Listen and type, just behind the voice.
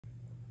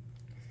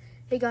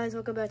Hey guys,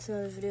 welcome back to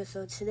another video.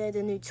 So today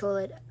the new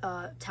toilet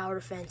tower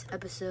defense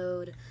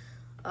episode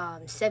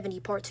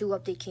 70 part 2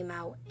 update came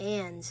out,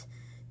 and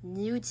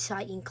new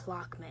Titan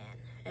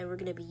Clockman, and we're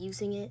gonna be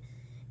using it.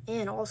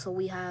 And also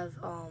we have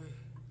a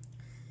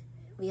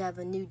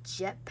new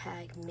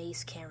JETPACK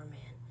MACE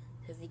CAMERAMAN.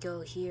 If you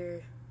go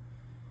here,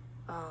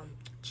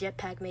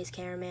 JETPACK MACE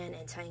CAMERAMAN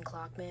and Titan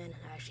Clockman,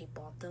 I actually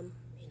bought them.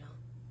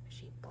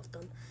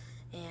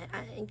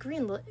 And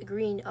green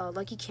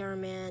Lucky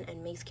Cameraman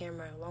and Mace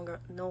Cameraman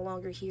are no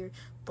longer here,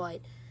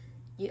 but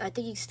I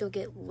think you can still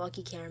get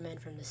Lucky Cameraman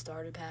from the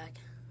starter pack.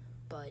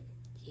 But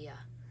yeah,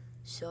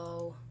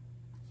 so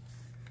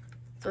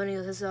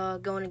anyways,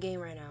 let's go in a game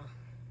right now.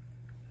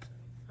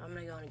 I'm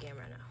gonna go in a game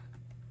right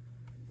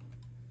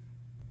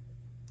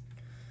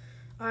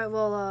now. Alright,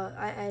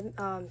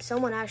 well,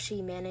 someone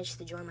actually managed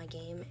to join my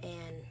game,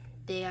 and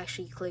they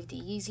actually clicked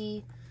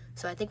easy.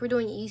 So I think we're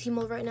doing easy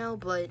mode right now,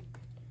 but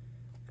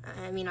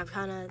I mean, I'm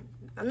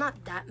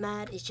not that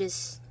mad. It's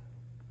just,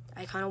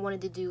 I kind of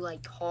wanted to do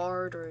like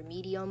hard or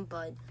medium,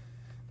 but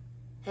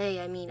hey,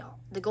 I mean,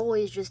 the goal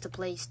is just to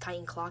play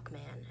Titan Clockman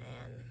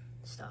and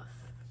stuff.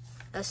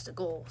 That's the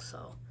goal,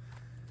 so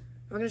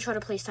we're gonna try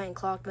to play Titan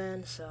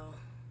Clockman. So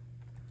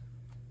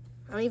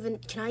can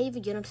I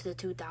even get him to the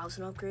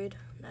 2000 upgrade?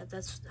 I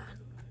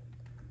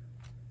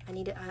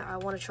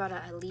want to try to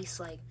at least,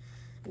 like,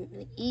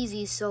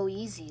 easy is so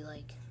easy,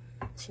 like,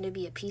 it's gonna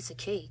be a piece of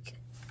cake.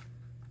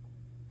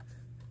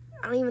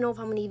 I don't even know if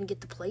I'm going to even get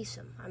to place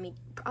him. I mean,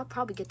 I'll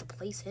probably get to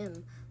place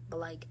him, but,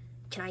 like,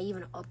 can I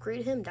even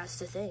upgrade him? That's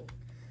the thing.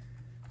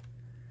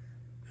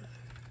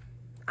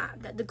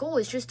 The goal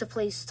is just to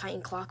place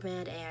Titan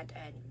Clockman and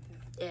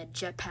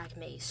JETPACK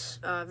MACE.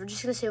 We're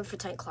just going to save it for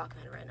Titan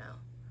Clockman right now.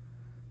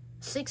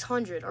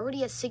 600.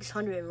 Already at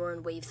 600 and we're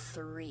in wave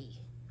 3.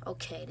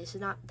 Okay, this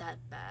is not that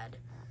bad.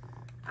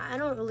 I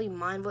don't really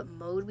mind what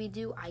mode we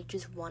do. I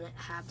just want to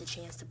have the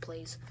chance to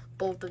place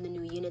both of the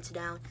new units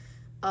down.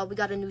 We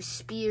got a new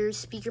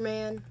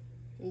SPEAKERMAN.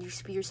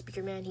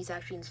 He's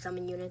actually in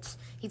summon units.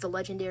 He's a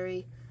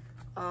legendary.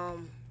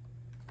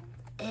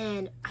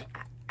 And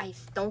I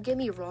don't get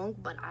me wrong,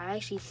 but I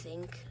actually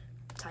think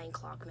Titan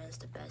Clockman is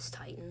the best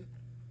Titan.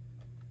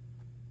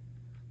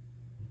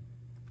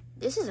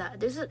 This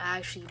would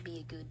actually be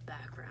a good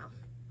background.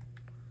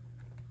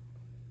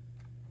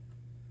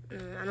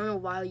 I don't know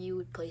why you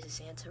would place a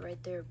Santa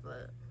right there,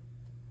 but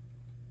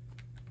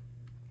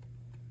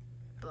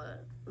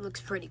it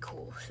looks pretty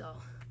cool. So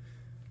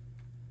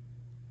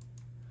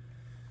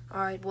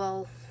alright,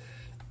 well,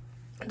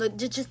 the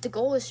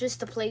goal is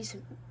just to place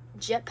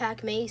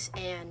JETPACK MACE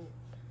and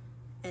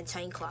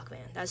Titan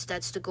Clockman.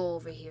 That's the goal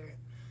over here.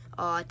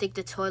 I think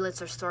the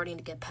toilets are starting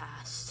to get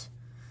passed.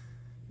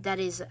 That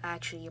is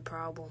actually a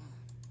problem.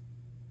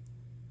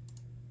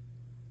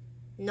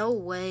 No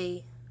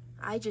way.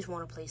 I just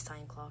want to place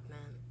Titan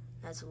Clockman.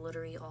 That's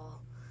literally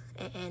all.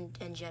 And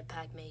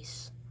JETPACK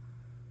MACE.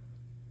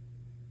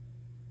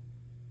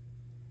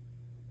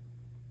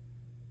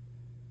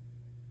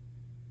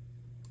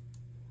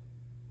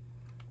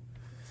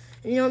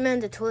 You know, man,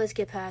 the toilets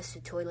get passed.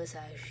 The toilets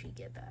actually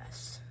get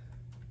passed.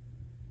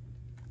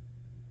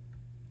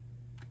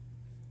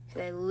 So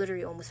I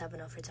literally almost have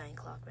enough for Titan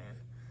Clockman.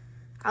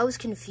 I was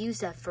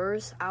confused at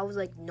first. I was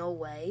like, no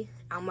way.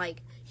 I'm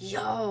like,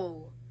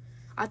 yo.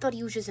 I thought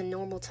he was just a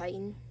normal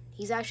Titan.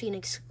 He's actually an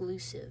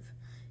exclusive.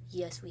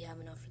 Yes, we have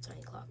enough for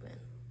Titan Clockman.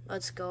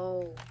 Let's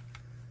go.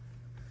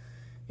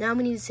 Now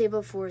we need to save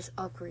up for his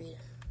upgrade.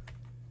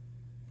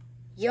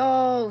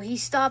 Yo, he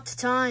stopped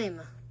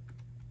time.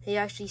 He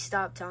actually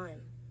stopped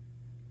time.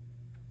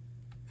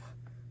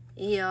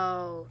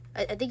 Yo,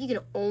 I think you can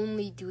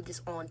only do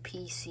this on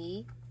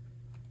PC,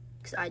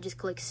 because I just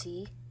click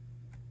C,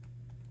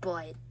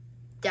 but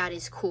that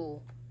is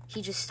cool.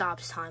 He just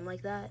stops time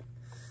like that,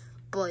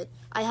 but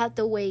I have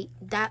to wait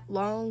that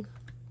long.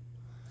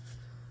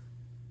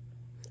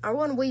 I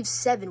want wave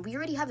 7. We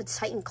already have a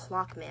Titan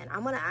Clockman.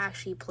 I'm going to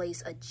actually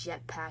place a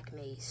JETPACK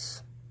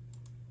MACE.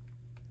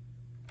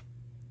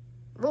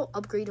 We'll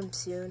upgrade him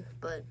soon,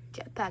 but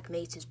JETPACK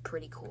MACE is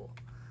pretty cool.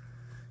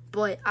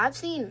 But I've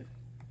seen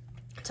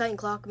Titan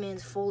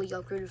Clockman's fully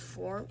upgraded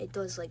form. It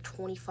does like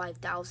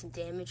 25,000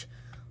 damage,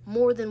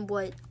 more than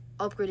what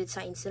upgraded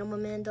Titan Cinema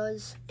Man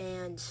does,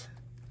 and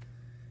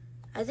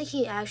I think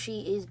he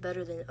actually is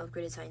better than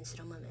upgraded Titan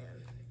Cinema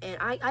Man. And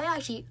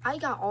I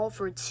got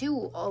offered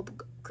 2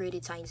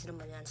 upgraded Titan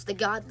Cinema Mans, the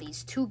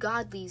Godlies, 2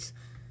 Godlies,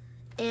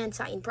 and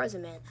Titan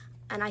Present Man,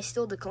 and I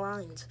still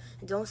declined.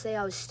 Don't say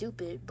I was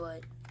stupid,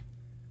 but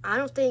I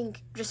don't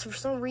think, just for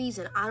some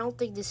reason, I don't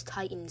think this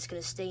Titan is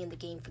going to stay in the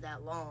game for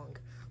that long.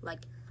 Like,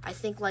 I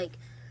think, like,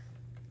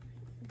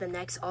 the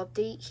next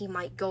update, he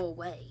might go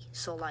away.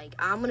 So, like,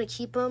 I'm going to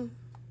keep him.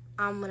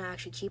 I'm going to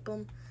actually keep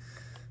him.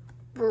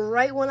 But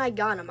right when I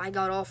got him, I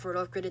got offered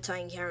upgraded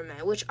Titan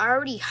Cameraman, which I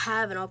already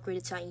have an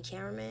upgraded Titan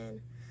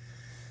Cameraman.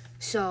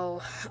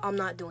 So, I'm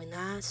not doing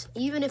that.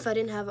 Even if I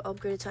didn't have an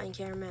upgraded Titan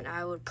Cameraman,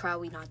 I would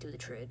probably not do the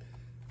trade.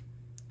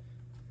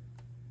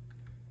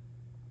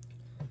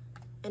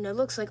 And it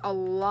looks like a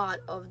lot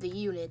of the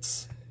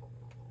units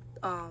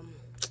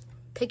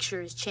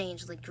pictures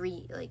change, like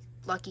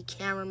Lucky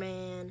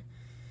Cameraman,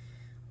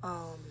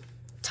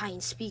 Titan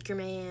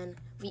Speakerman.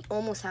 We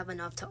almost have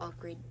enough to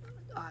upgrade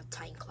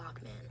Titan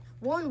Clockman.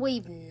 1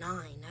 wave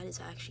 9. That is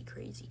actually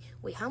crazy.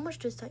 Wait, how much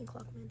does Titan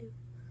Clockman do?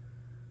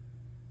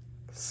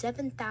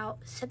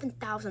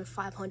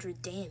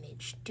 7,500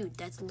 damage. Dude,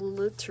 that's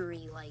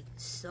literally, like,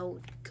 so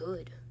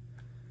good.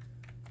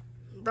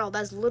 Bro,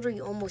 that's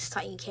literally almost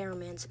Titan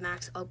Cameraman's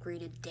max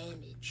upgraded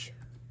damage.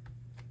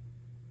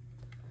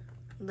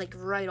 Like,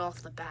 right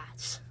off the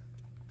bat.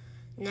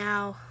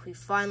 Now, we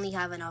finally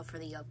have enough for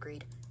the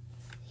upgrade.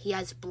 He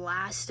has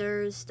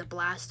blasters. The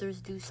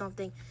blasters do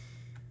something.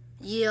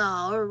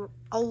 Yeah, or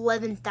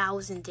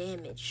 11,000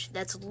 damage.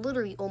 That's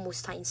literally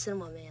almost Titan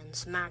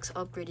Cinemaman's max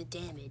upgraded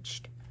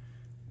damage.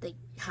 Like,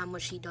 how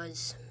much he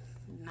does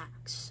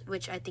max.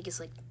 Which I think is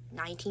like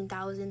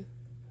 19,000.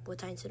 What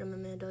Titan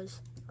Cinemaman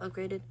does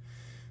upgraded.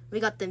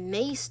 We got the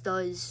MACE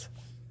does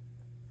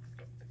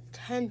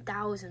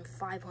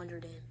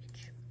 10,500 damage.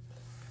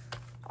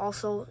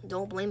 Also,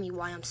 don't blame me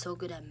why I'm so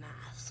good at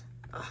math.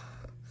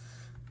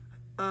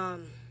 Yeah,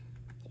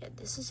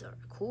 this is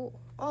cool.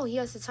 Oh, he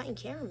has the Titan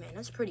Cameraman.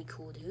 That's pretty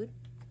cool, dude.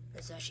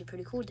 That's actually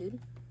pretty cool,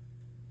 dude.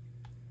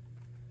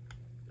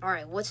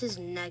 Alright, what's his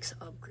next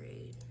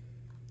upgrade?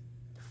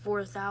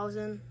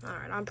 4,000?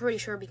 Alright, I'm pretty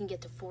sure we can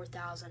get to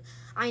 4,000.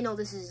 I know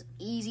this is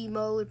easy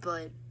mode,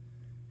 but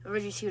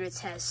we're just here to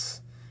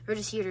test. We're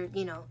just here to,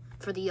 you know,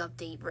 for the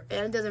update.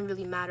 It doesn't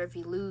really matter if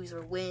we lose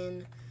or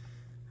win.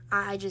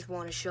 I just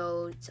want to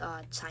show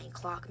Titan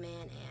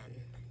Clockman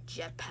and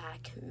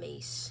JETPACK,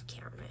 MACE,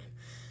 Cameraman.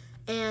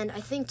 And I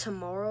think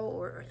tomorrow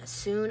or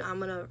soon I'm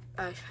going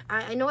to...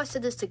 I know I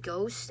said this to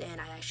Ghost, and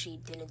I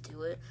actually didn't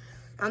do it.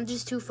 I'm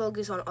just too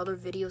focused on other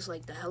videos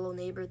like the Hello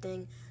Neighbor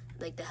thing.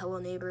 Like the Hello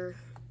Neighbor...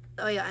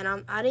 Oh, yeah,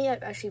 and I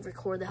didn't actually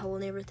record the Hello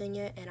Neighbor thing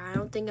yet, and I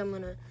don't think I'm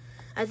going to...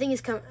 I think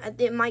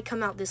it might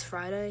come out this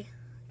Friday,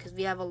 because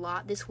we have a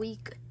lot this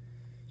week,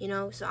 you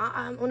know? So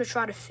I'm going to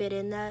try to fit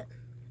in that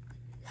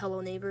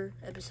Hello Neighbor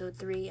episode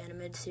 3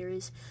 animated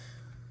series.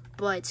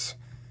 But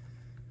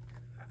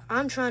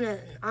I'm trying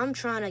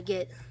to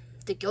get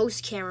the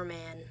Ghost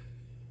Cameraman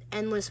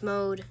endless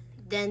mode,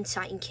 then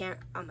Titan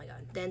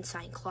then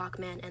Titan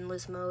Clockman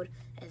endless mode,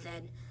 and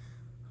then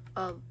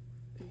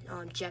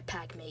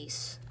JETPACK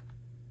MACE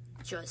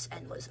just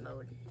endless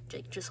mode,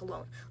 just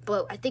alone.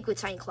 But I think with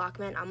Titan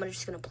Clockman, I'm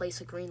just gonna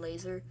place a green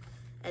laser,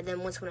 and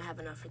then once when I have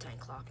enough for Titan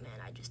Clockman,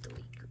 I just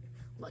delete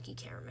Lucky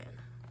Cameraman.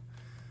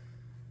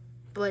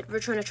 But we're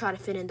trying to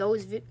fit in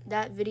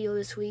that video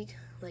this week,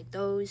 like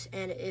those.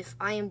 And if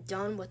I am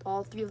done with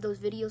all 3 of those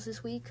videos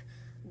this week,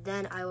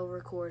 then I will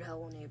record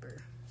Hello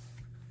Neighbor.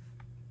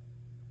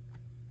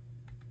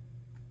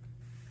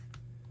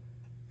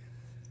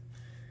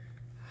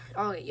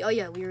 Oh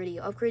yeah, we already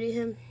upgraded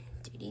him.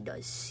 Dude,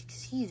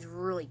 he's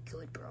really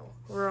good, bro.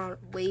 We're on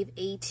wave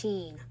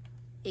 18.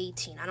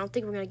 I don't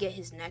think we're gonna get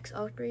his next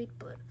upgrade,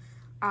 but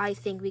I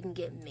think we can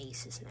get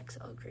Mace's next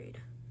upgrade.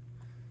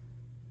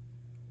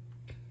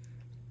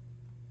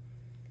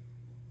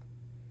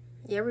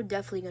 Yeah, we're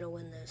definitely gonna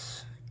win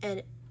this.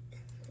 And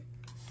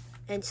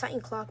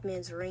Titan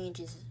Clockman's range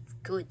is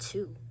good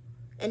too.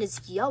 And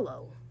it's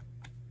yellow.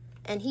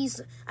 And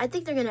I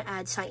think they're gonna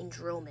add Titan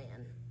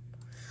Drillman.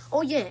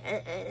 Oh yeah,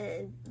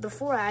 and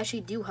before I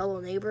actually do Hello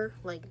Neighbor,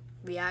 like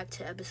react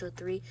to episode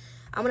 3,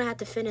 I'm gonna have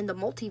to fit in the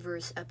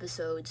multiverse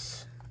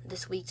episodes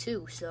this week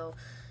too. So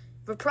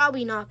we're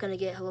probably not gonna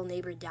get Hello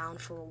Neighbor down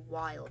for a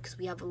while because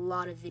we have a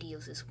lot of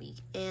videos this week,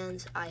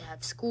 and I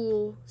have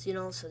school, you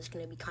know, so it's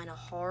gonna be kind of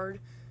hard.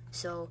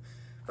 So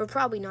we're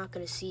probably not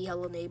gonna see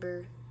Hello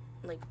Neighbor,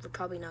 like we're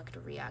probably not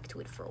gonna react to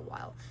it for a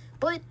while.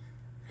 But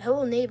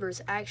Hello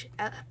Neighbor's actually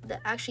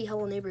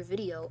Hello Neighbor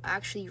video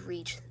actually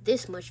reached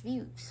this much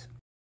views.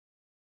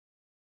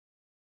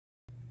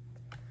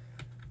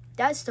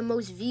 That's the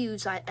most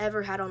views I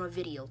ever had on a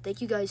video. Thank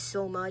you guys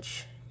so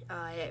much.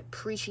 I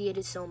appreciate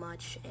it so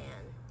much.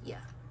 And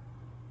yeah,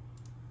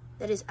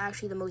 that is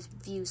actually the most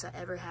views I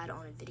ever had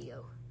on a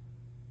video.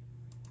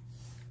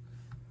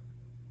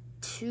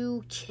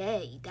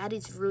 2K. That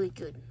is really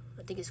good.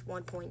 I think it's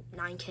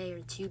 1.9K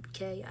or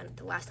 2K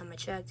the last time I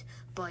checked.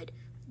 But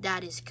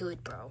that is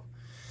good, bro.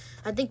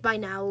 I think by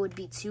now it would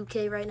be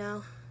 2K right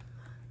now.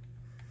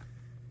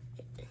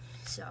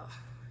 So,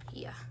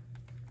 yeah.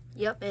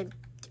 Yep, and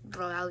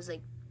bro, that was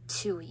like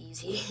too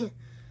easy.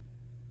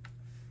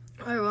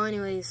 Alright, well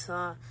anyways,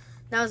 that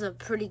was a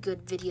pretty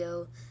good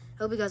video.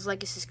 I hope you guys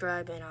like and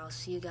subscribe, and I'll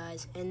see you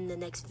guys in the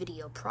next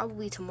video.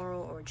 Probably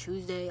tomorrow or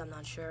Tuesday, I'm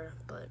not sure,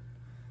 but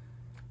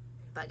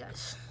bye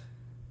guys.